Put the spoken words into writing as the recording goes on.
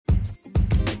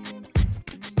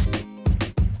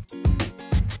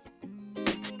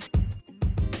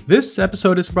This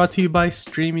episode is brought to you by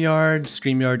StreamYard.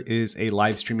 StreamYard is a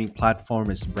live streaming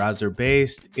platform. It's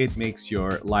browser-based. It makes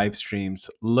your live streams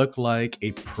look like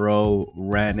a pro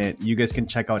ran it. You guys can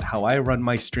check out how I run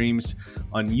my streams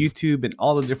on YouTube and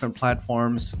all the different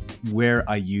platforms where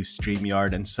I use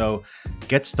StreamYard. And so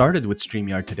get started with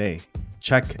StreamYard today.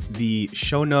 Check the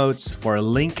show notes for a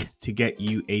link to get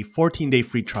you a 14-day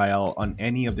free trial on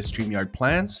any of the StreamYard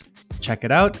plans. Check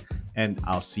it out, and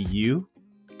I'll see you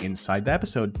inside the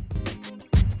episode.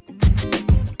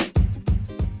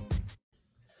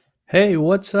 Hey,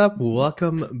 what's up?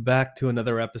 Welcome back to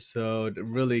another episode.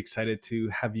 Really excited to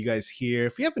have you guys here.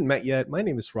 If we haven't met yet, my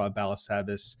name is Rob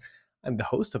Balasabas. I'm the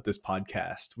host of this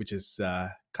podcast, which is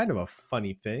kind of a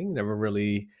funny thing. Never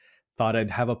really thought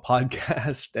I'd have a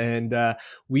podcast. And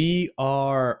we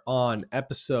are on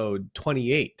episode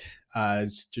 28.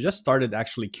 Just started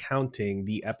actually counting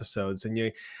the episodes, and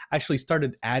you actually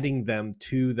started adding them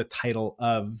to the title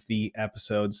of the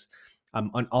episodes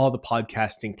on all the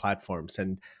podcasting platforms.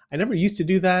 And I never used to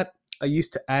do that. I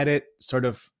used to add it sort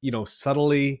of,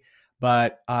 subtly,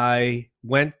 but I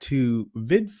went to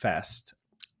VidFest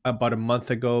about a month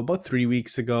ago, about 3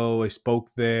 weeks ago. I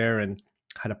spoke there and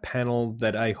had a panel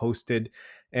that I hosted,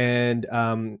 and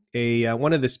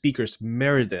one of the speakers,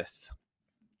 Meredith.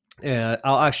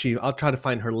 I'll try to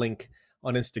find her link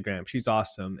on Instagram. She's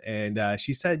awesome, and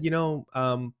she said,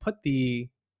 put the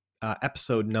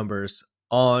episode numbers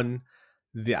on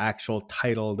the actual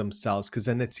title themselves, because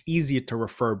then it's easier to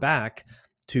refer back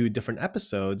to different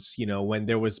episodes. When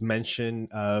there was mention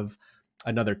of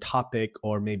another topic,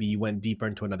 or maybe you went deeper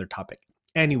into another topic.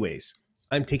 Anyways,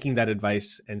 I'm taking that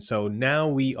advice, and so now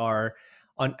we are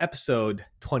on episode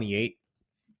 28.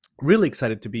 Really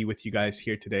excited to be with you guys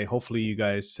here today. Hopefully you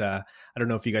guys, I don't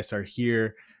know if you guys are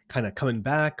here kind of coming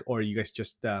back, or you guys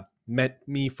just met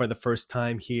me for the first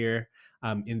time here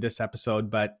in this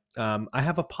episode. But I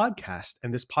have a podcast,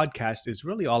 and this podcast is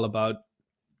really all about,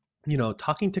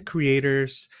 talking to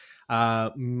creators,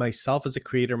 myself as a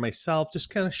creator myself,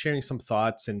 just kind of sharing some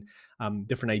thoughts and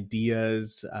different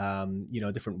ideas,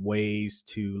 different ways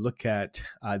to look at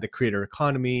the creator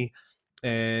economy,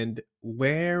 and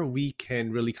where we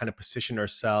can really kind of position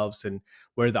ourselves and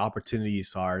where the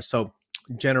opportunities are. So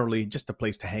generally just a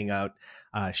place to hang out,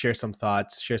 share some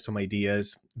thoughts, share some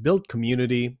ideas, build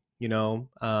community.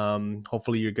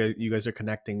 Hopefully you guys are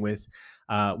connecting with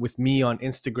me on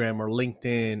Instagram or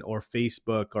LinkedIn or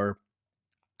Facebook, or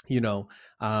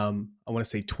I want to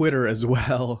say Twitter as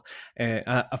well, and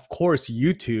of course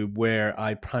YouTube, where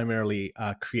I primarily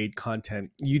create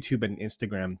content. YouTube and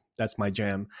Instagram, that's my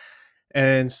jam.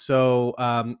 And so,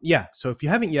 so if you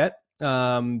haven't yet,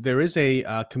 there is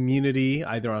a community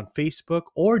either on Facebook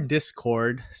or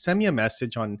Discord. Send me a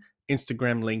message on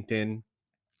Instagram, LinkedIn,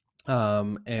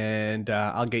 and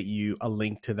I'll get you a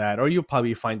link to that, or you'll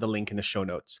probably find the link in the show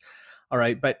notes. All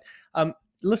right, but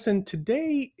listen,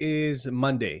 today is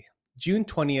Monday, June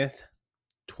 20th,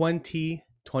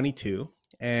 2022,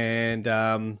 and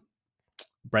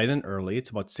bright and early.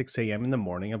 It's about 6 a.m. in the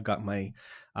morning. I've got my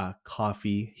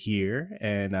coffee here,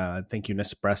 and thank you,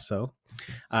 Nespresso,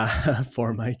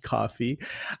 for my coffee.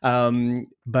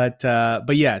 But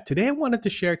yeah, today I wanted to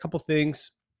share a couple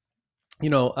things.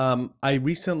 I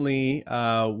recently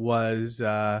was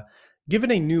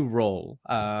given a new role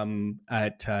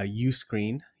at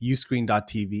uscreen.tv.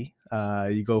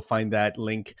 You go find that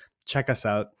link, check us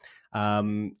out.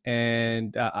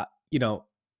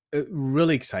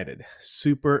 Really excited,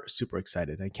 super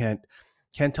excited. I can't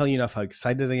tell you enough how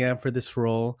excited I am for this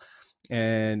role,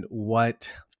 and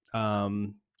what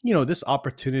this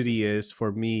opportunity is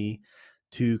for me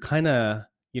to kind of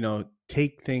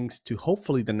take things to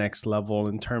hopefully the next level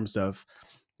in terms of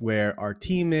where our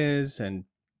team is, and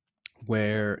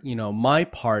where my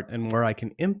part, and where I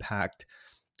can impact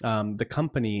the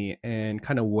company, and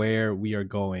kind of where we are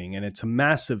going. And it's a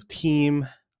massive team,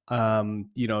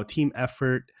 team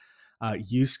effort.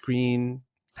 Uscreen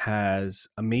has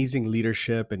amazing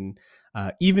leadership, and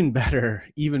even better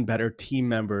team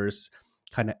members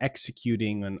kind of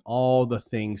executing on all the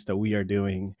things that we are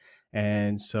doing.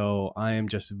 And so I am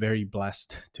just very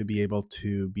blessed to be able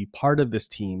to be part of this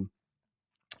team,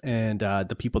 and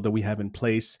the people that we have in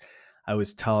place. I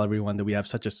always tell everyone that we have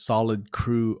such a solid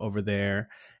crew over there.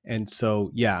 And so,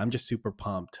 yeah, I'm just super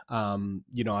pumped.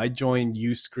 I joined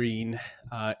Uscreen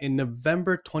in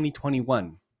November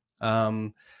 2021.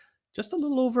 Just a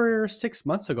little over 6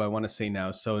 months ago, I want to say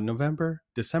now. So November,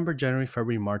 December, January,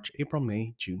 February, March, April,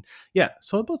 May, June. Yeah,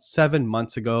 so about 7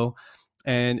 months ago.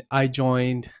 And I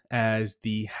joined as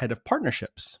the head of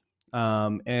partnerships.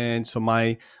 And so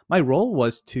my role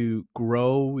was to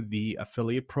grow the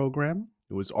affiliate program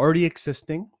It was already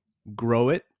existing, grow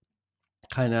it,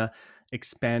 kind of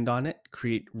expand on it,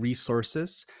 create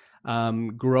resources,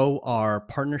 grow our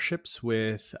partnerships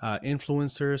with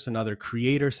influencers and other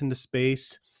creators in the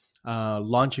space,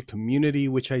 launch a community,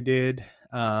 which I did,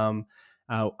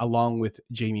 along with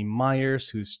Jamie Myers,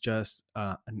 who's just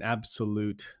an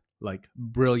absolute like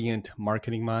brilliant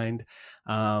marketing mind.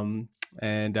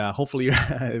 And hopefully,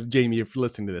 Jamie, if you're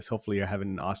listening to this, hopefully you're having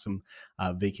an awesome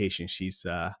vacation. She's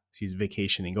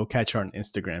vacationing. Go catch her on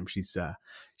Instagram.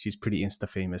 She's pretty Insta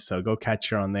famous, so go catch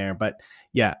her on there. But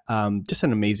yeah, just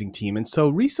an amazing team. And so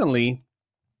recently,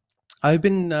 I've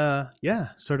been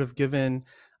sort of given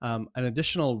an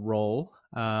additional role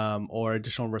or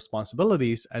additional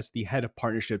responsibilities as the head of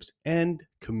partnerships and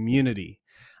community.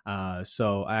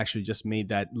 So I actually just made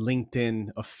that LinkedIn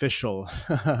official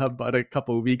about a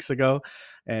couple of weeks ago,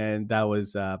 and that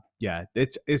was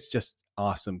it's just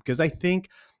awesome because I think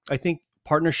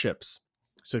partnerships.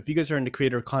 So if you guys are in the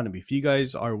creator economy, if you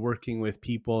guys are working with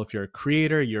people, if you're a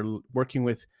creator, you're working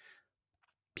with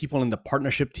people in the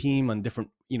partnership team on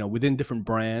different, within different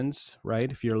brands,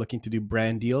 right? If you're looking to do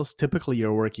brand deals, typically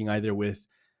you're working either with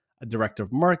a director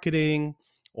of marketing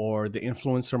or the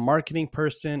influencer marketing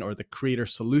person or the creator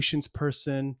solutions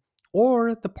person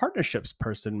or the partnerships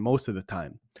person most of the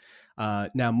time.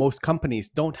 Now, most companies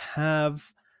don't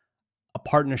have a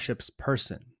partnerships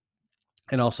person.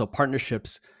 And also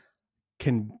partnerships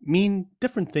can mean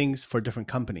different things for different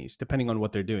companies depending on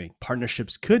what they're doing.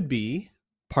 Partnerships could be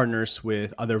partners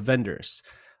with other vendors,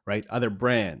 right? Other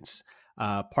brands.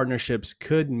 Partnerships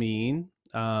could mean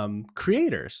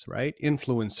creators, right?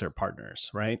 Influencer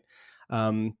partners, right?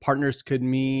 Partners could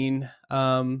mean,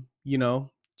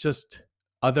 just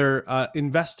other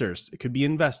investors. It could be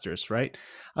investors, right?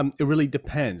 It really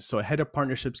depends. So a head of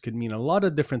partnerships could mean a lot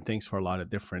of different things for a lot of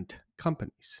different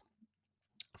companies.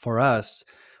 For us,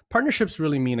 partnerships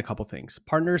really mean a couple things: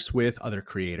 partners with other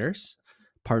creators,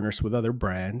 partners with other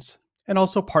brands, and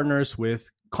also partners with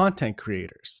content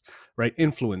creators, right?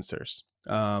 Influencers,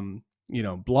 bloggers,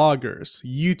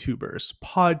 YouTubers,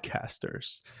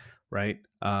 podcasters, right?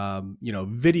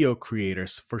 Video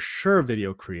creators, for sure,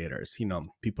 video creators,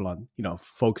 people on,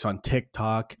 folks on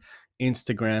TikTok,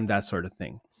 Instagram, that sort of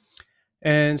thing.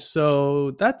 And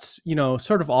so that's,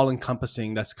 sort of all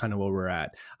encompassing. That's kind of where we're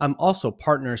at. I'm also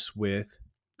partners with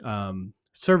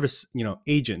service,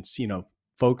 agents,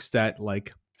 folks that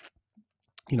like,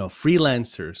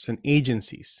 freelancers and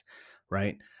agencies,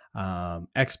 right?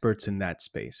 Experts in that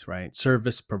space, right?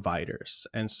 Service providers.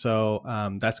 And so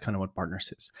that's kind of what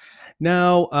partners is.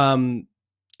 Now,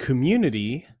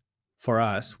 community for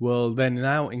us will then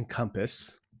now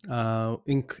encompass,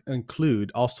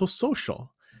 include also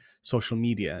social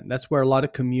media. And that's where a lot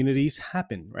of communities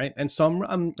happen, right? And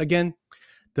so again,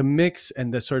 the mix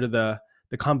and the sort of the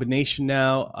combination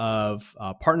now of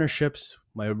partnerships,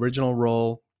 my original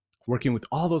role, working with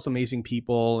all those amazing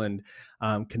people and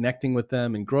connecting with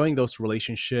them and growing those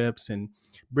relationships and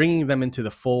bringing them into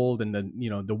the fold and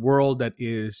the world that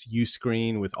is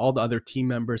Uscreen with all the other team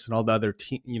members and all the other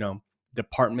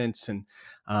departments and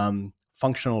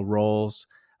functional roles.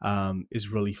 Is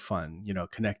really fun,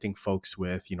 connecting folks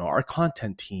with, our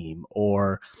content team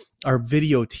or our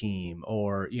video team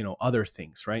or, other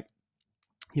things, right?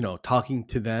 Talking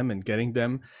to them and getting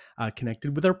them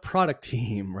connected with our product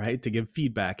team, right? To give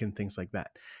feedback and things like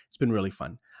that. It's been really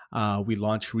fun. We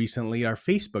launched recently our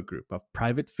Facebook group, a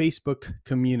private Facebook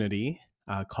community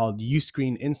called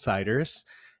Uscreen Insiders.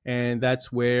 And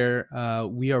that's where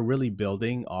we are really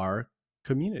building our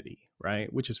community,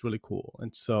 right? Which is really cool.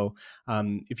 And so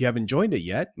if you haven't joined it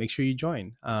yet, make sure you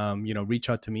join. Reach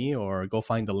out to me or go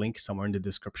find the link somewhere in the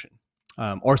description.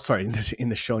 In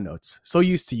the show notes. So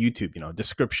used to YouTube,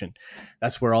 description.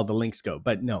 That's where all the links go.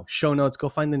 But no, show notes. Go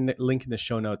find the link in the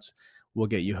show notes. We'll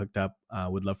get you hooked up.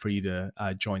 Would love for you to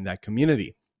join that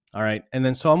community. All right. And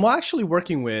then so I'm actually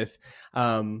working with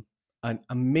an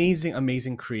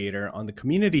amazing creator on the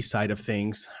community side of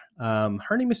things.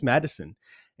 Her name is Madison.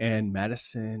 And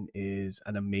Madison is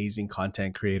an amazing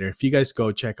content creator. If you guys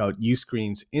go check out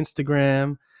Uscreen's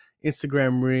Instagram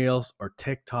Reels or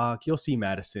TikTok, you'll see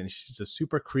Madison. She's a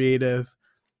super creative,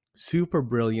 super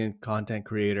brilliant content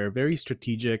creator, very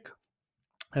strategic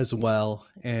as well.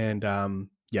 And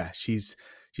she's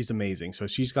amazing. So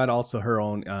she's got also her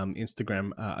own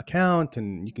Instagram account,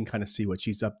 and you can kind of see what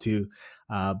she's up to.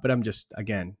 But I'm just,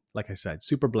 again, like I said,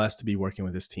 super blessed to be working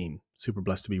with this team. Super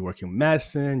blessed to be working with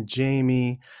Madison,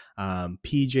 Jamie,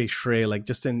 PJ Shrey, like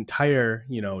just an entire,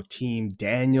 team,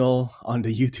 Daniel on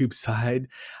the YouTube side.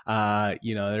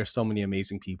 There's so many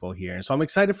amazing people here. And so I'm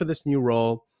excited for this new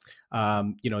role.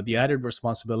 The added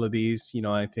responsibilities,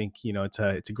 I think, it's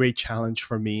a great challenge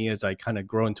for me as I kind of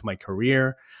grow into my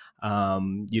career.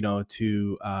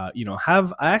 To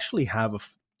have I actually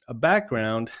have a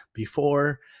background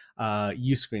before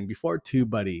Uscreen, before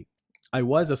TubeBuddy. I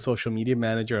was a social media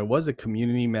manager. I was a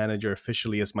community manager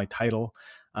officially as my title.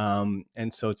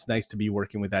 And so it's nice to be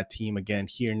working with that team again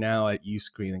here now at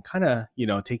Uscreen and kind of,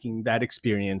 taking that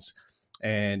experience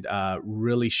and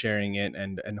really sharing it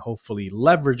and hopefully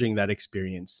leveraging that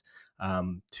experience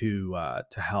to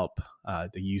help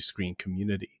the Uscreen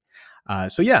community.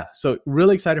 So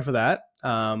really excited for that.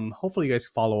 Hopefully you guys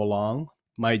follow along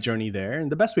my journey there,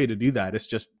 and the best way to do that is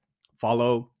just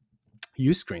follow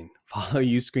Uscreen. Follow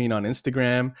Uscreen on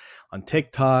Instagram, on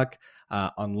TikTok,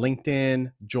 on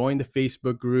LinkedIn. Join the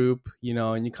Facebook group,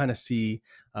 and you kind of see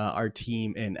our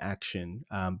team in action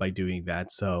by doing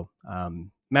that. So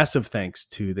massive thanks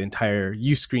to the entire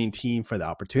Uscreen team for the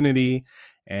opportunity,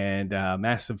 and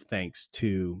massive thanks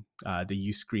to the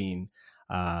Uscreen,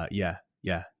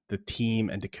 the team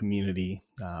and the community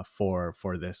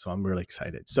for this. So I'm really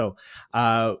excited. So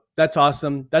that's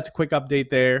awesome. That's a quick update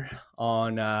there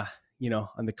on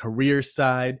on the career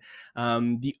side.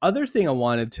 The other thing I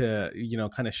wanted to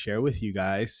kind of share with you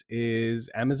guys is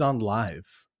Amazon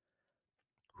Live.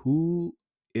 Who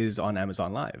is on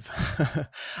Amazon Live?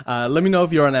 Let me know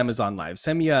if you're on Amazon Live.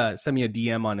 Send me a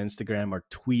DM on Instagram or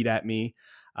tweet at me.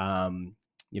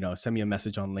 Send me a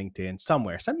message on LinkedIn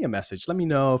somewhere. Send me a message. Let me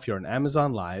know if you're on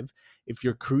Amazon Live, if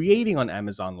you're creating on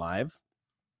Amazon Live,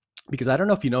 because I don't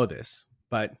know if you know this,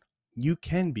 but you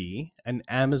can be an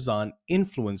Amazon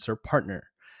influencer partner,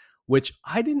 which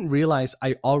I didn't realize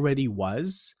I already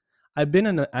was. I've been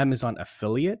an Amazon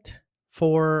affiliate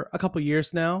for a couple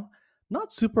years now.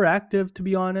 Not super active, to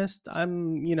be honest.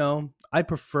 I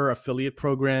prefer affiliate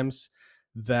programs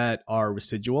that are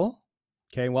residual.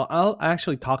 Okay, well, I'll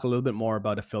actually talk a little bit more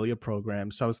about affiliate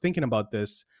programs. So I was thinking about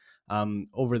this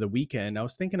over the weekend. I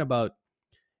was thinking about,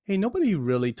 hey, nobody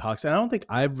really talks, and I don't think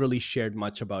I've really shared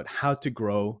much about how to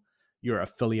grow your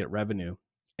affiliate revenue.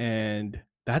 And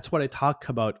that's what I talk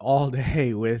about all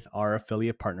day with our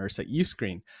affiliate partners at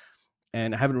Uscreen.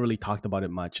 And I haven't really talked about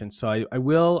it much. And so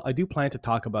I do plan to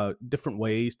talk about different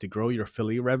ways to grow your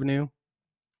affiliate revenue.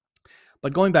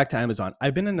 But going back to Amazon,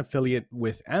 I've been an affiliate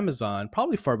with Amazon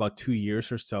probably for about 2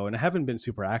 years or so, and I haven't been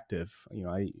super active.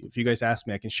 If you guys ask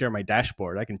me, I can share my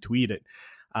dashboard. I can tweet it.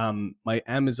 My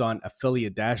Amazon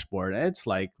affiliate dashboard, and it's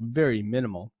like very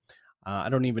minimal. I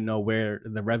don't even know where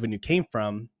the revenue came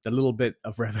from. The little bit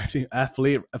of revenue,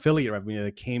 affiliate revenue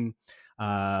that came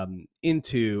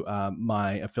into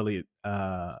my affiliate,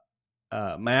 my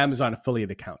Amazon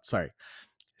affiliate account. Sorry,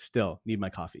 still need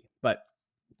my coffee, but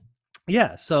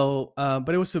yeah. So, but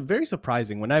it was very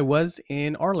surprising when I was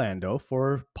in Orlando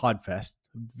for PodFest,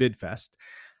 VidFest.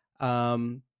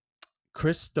 Um,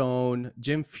 Chris Stone,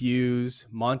 Jim Fuse,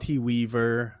 Monty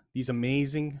Weaver, these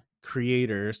amazing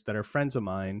creators that are friends of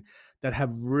mine that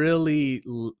have really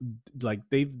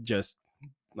they've just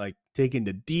like taken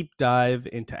the deep dive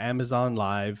into Amazon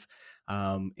Live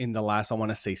in the last, I want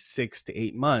to say, 6 to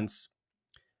 8 months.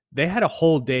 They had a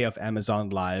whole day of Amazon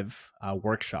Live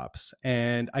workshops,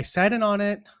 and I sat in on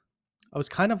it. I was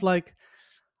kind of like,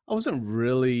 I wasn't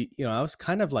really, I was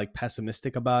kind of like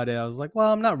pessimistic about it. I was like,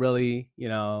 well, I'm not really,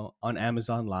 on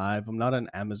Amazon Live. I'm not an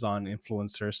Amazon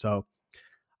influencer. So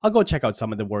I'll go check out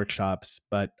some of the workshops,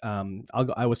 but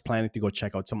I was planning to go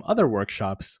check out some other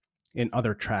workshops in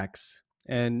other tracks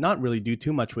and not really do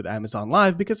too much with Amazon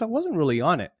Live because I wasn't really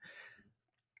on it.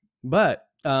 But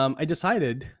I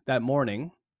decided that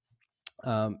morning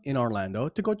in Orlando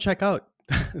to go check out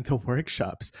the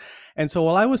workshops. And so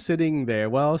while I was sitting there,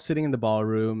 while I was sitting in the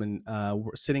ballroom and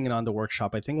sitting in on the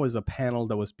workshop, I think it was a panel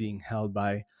that was being held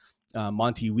by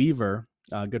Monty Weaver,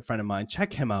 a good friend of mine.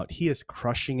 Check him out. He is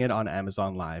crushing it on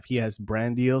Amazon Live. He has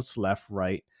brand deals left,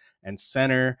 right, and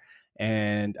center.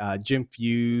 And Jim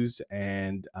Fuse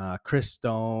and Chris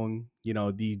Stone, the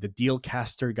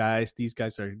Dealcaster guys. These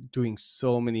guys are doing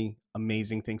so many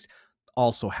amazing things,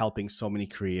 also helping so many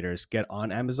creators get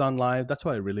on Amazon Live. That's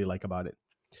what I really like about it,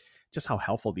 just how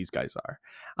helpful these guys are.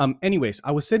 Anyways,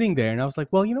 I was sitting there and I was like,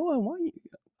 well, you know what?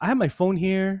 I have my phone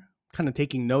here, kind of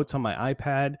taking notes on my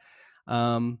iPad.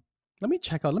 Let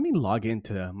me log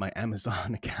into my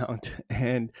Amazon account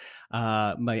and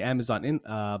my Amazon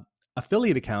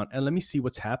affiliate account, and let me see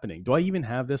what's happening. Do I even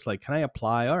have this? Like, can I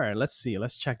apply? All right, let's see.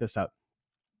 Let's check this out.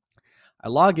 I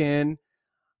log in.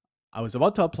 I was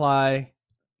about to apply,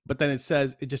 but then it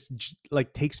says, it just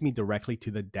like takes me directly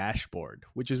to the dashboard,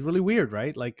 which is really weird,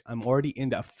 right? Like I'm already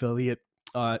in the affiliate.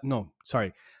 No,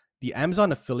 sorry. The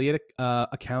Amazon affiliate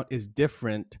account is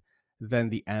different than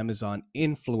the Amazon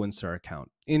influencer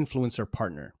account, influencer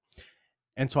partner.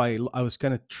 And so I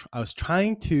was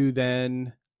trying to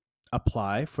then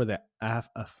apply for the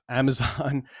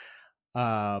Amazon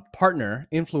partner,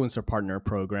 influencer partner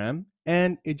program,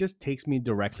 and it just takes me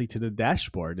directly to the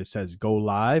dashboard. It says go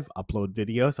live, upload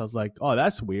videos. I was like, oh,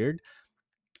 that's weird.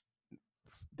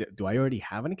 Do I already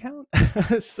have an account?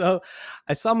 So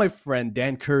I saw my friend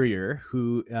Dan Courier,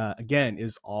 who again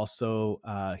is also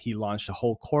he launched a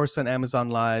whole course on Amazon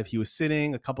Live. He was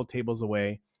sitting a couple tables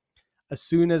away. As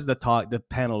soon as the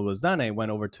panel was done, I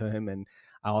went over to him, and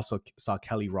I also saw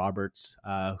Kelly Roberts,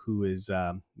 who is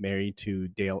married to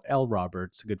Dale L.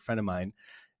 Roberts, a good friend of mine,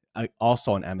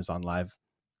 also on Amazon Live.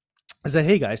 I said,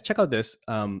 "Hey guys, check out this."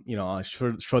 I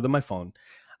show them my phone.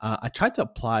 I tried to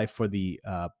apply for the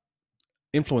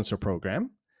influencer program,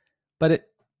 but it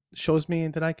shows me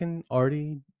that I can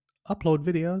already upload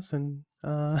videos and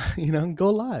go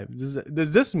live.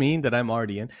 Does this mean that I'm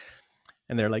already in?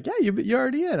 And they're like, yeah, you're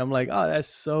already in. I'm like, oh, that's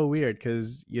so weird,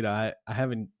 because I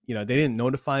haven't, they didn't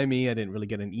notify me. I didn't really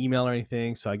get an email or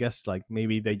anything. So I guess like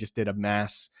maybe they just did a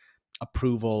mass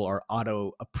approval or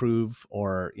auto approve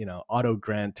or auto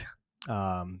grant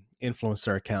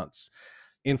influencer accounts,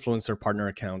 influencer partner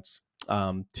accounts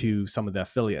to some of the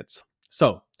affiliates.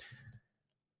 So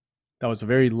that was a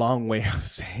very long way of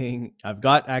saying I've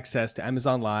got access to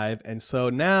Amazon Live. And so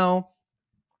now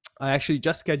I actually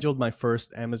just scheduled my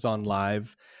first Amazon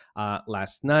Live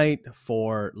last night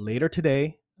for later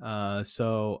today.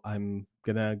 So I'm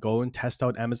going to go and test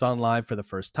out Amazon Live for the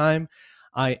first time.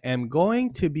 I am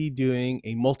going to be doing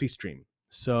a multi-stream.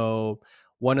 So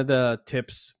one of the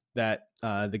tips that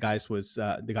the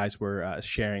guys were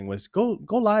sharing was go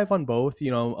live on both,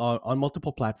 on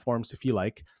multiple platforms if you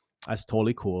like. That's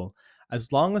totally cool.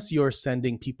 As long as you're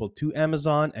sending people to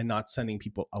Amazon and not sending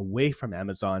people away from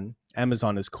Amazon,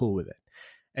 Amazon is cool with it.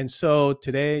 And so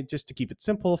today, just to keep it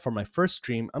simple, for my first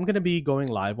stream, I'm going to be going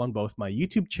live on both my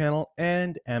YouTube channel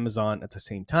and Amazon at the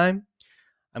same time.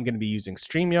 I'm going to be using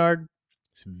StreamYard.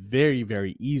 It's very,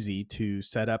 very easy to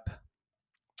set up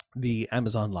the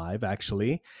Amazon Live,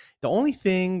 actually. The only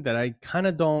thing that I kind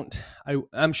of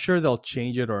I'm sure they'll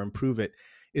change it or improve it,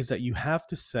 is that you have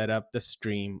to set up the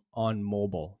stream on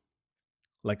mobile,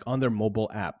 like on their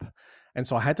mobile app. And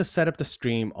so I had to set up the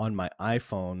stream on my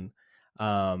iPhone.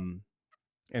 And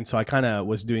so I kind of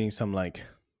was doing some I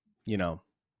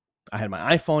had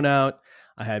my iPhone out.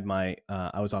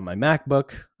 I was on my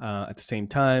MacBook at the same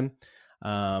time,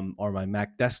 or my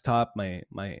Mac desktop, my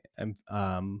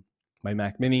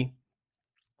Mac Mini.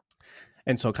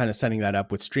 And so kind of setting that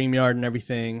up with StreamYard and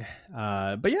everything.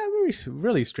 But yeah,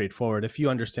 really straightforward. If you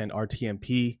understand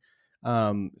RTMP,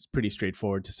 it's pretty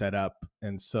straightforward to set up.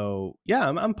 And so, yeah,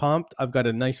 I'm pumped. I've got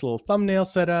a nice little thumbnail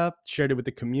set up, shared it with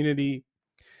the community,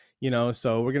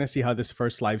 so we're going to see how this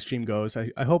first live stream goes.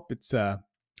 I hope I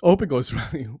hope it goes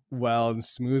really well and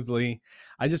smoothly.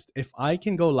 If I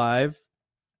can go live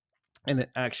and it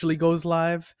actually goes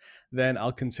live, then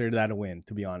I'll consider that a win,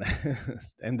 to be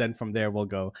honest. And then from there, we'll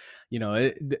go,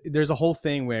 there's a whole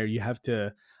thing where you have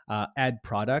to add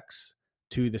products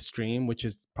to the stream, which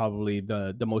is probably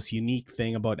the most unique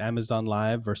thing about Amazon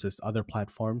Live versus other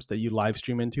platforms that you live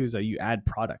stream into, is that you add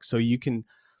products. So you can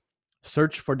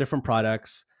search for different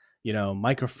products,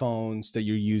 microphones that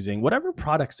you're using, whatever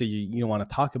products that you want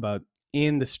to talk about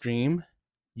in the stream,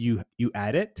 you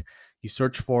add it, you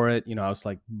search for it. I was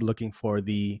like looking for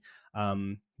the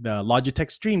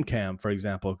Logitech StreamCam, for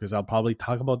example, because I'll probably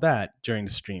talk about that during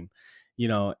the stream,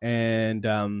 and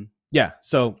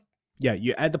so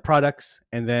you add the products,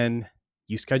 and then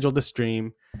you schedule the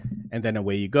stream, and then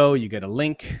away you go. You get a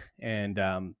link, and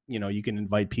you can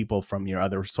invite people from your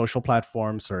other social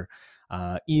platforms or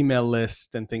email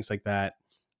list and things like that,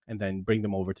 and then bring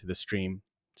them over to the stream.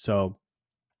 So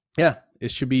yeah,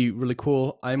 it should be really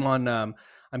cool. I'm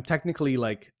technically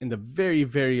like in the very,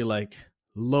 very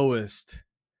lowest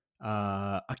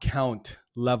account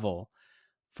level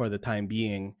for the time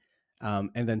being.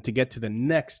 And then to get to the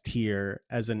next tier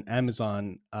as an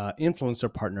Amazon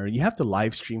influencer partner, you have to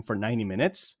live stream for 90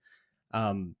 minutes.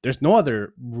 There's no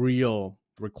other real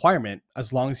requirement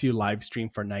as long as you live stream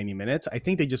for 90 minutes. I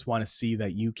think they just want to see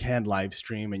that you can live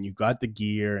stream and you got the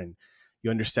gear and you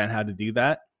understand how to do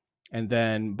that. And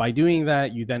then by doing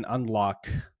that, you then unlock,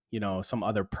 some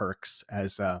other perks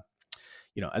as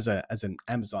as an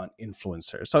Amazon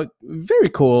influencer. So very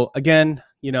cool. Again,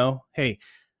 hey,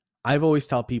 I've always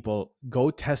tell people,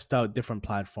 go test out different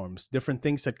platforms, different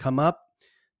things that come up,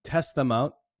 test them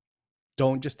out.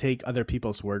 Don't just take other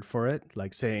people's word for it,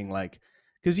 like saying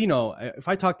because if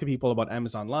I talk to people about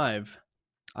Amazon Live,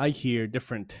 I hear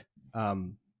different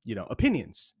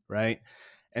opinions, right?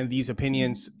 And these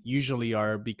opinions usually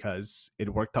are because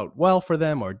it worked out well for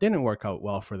them or didn't work out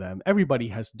well for them. Everybody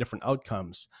has different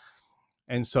outcomes.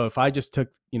 And so if I just took,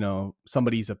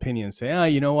 somebody's opinion and say,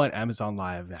 you know what, Amazon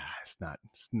Live,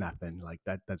 it's nothing. Like,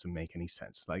 that doesn't make any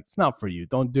sense. Like, it's not for you.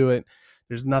 Don't do it.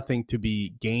 There's nothing to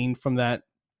be gained from that.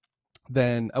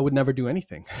 Then I would never do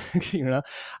anything.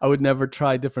 I would never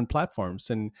try different platforms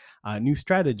and new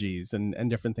strategies and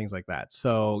different things like that.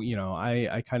 So,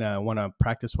 I kind of want to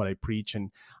practice what I preach,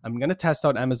 and I'm going to test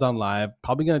out Amazon Live,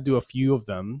 probably going to do a few of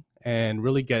them and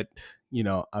really get,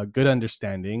 a good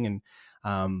understanding and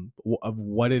of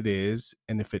what it is.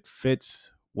 And if it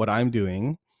fits what I'm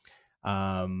doing,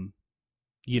 um,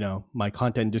 my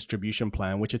content distribution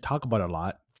plan, which I talk about a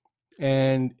lot,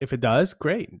 and if it does,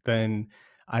 great. Then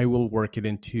I will work it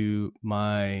into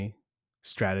my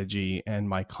strategy and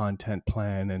my content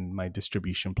plan and my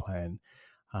distribution plan.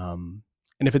 And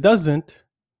if it doesn't,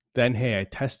 then hey, I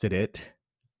tested it.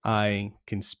 I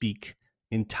can speak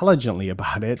intelligently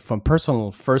about it from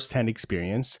personal firsthand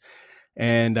experience.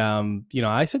 And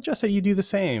I suggest that you do the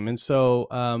same. And so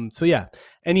yeah.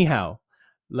 Anyhow,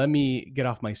 let me get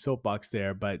off my soapbox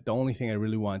there. But the only thing I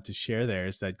really want to share there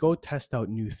is that go test out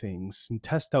new things and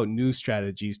test out new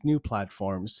strategies, new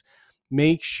platforms.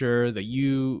 Make sure that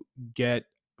you get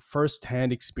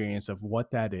firsthand experience of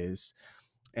what that is,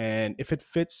 and if it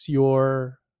fits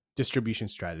your distribution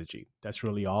strategy. That's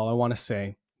really all I want to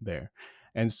say there.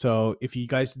 And so if you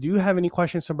guys do have any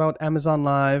questions about Amazon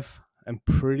Live, I'm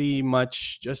pretty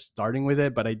much just starting with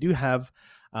it, but I do have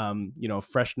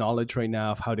fresh knowledge right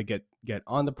now of how to get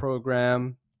on the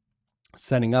program,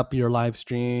 setting up your live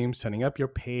stream, setting up your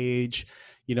page.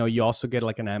 You also get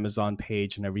like an Amazon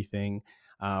page and everything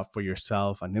for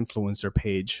yourself, an influencer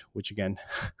page, which again,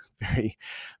 very,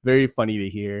 very funny to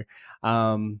hear.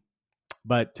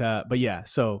 But yeah,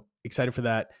 so excited for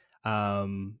that.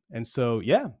 And so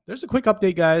yeah, there's a quick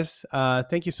update, guys.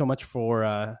 Thank you so much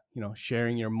for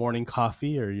sharing your morning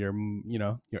coffee or your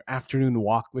afternoon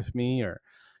walk with me, or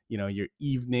your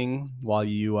evening while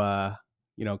you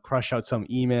crush out some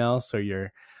emails,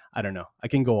 or I don't know, I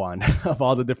can go on of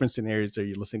all the different scenarios that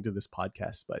you're listening to this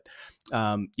podcast. But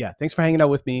yeah, thanks for hanging out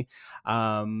with me.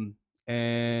 And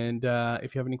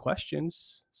if you have any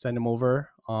questions, send them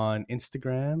over on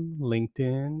Instagram,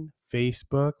 LinkedIn,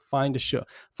 Facebook. Find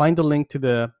the link to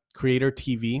the Creator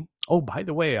TV. Oh, by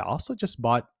the way, I also just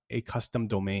bought a custom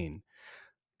domain.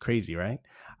 Crazy, right?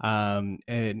 And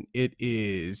it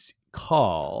is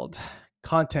called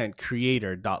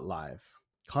contentcreator.live.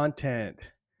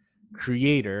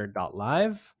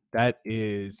 Contentcreator.live. That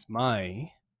is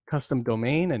my custom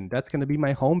domain, and that's going to be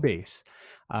my home base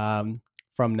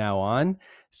from now on.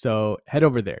 So head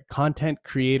over there,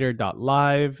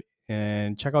 contentcreator.live,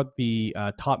 and check out the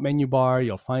top menu bar.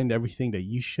 You'll find everything that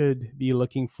you should be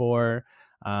looking for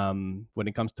when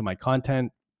it comes to my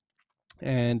content.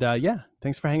 And yeah,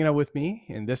 thanks for hanging out with me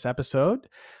in this episode.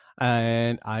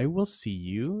 And I will see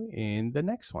you in the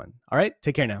next one. All right,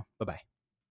 take care now. Bye-bye.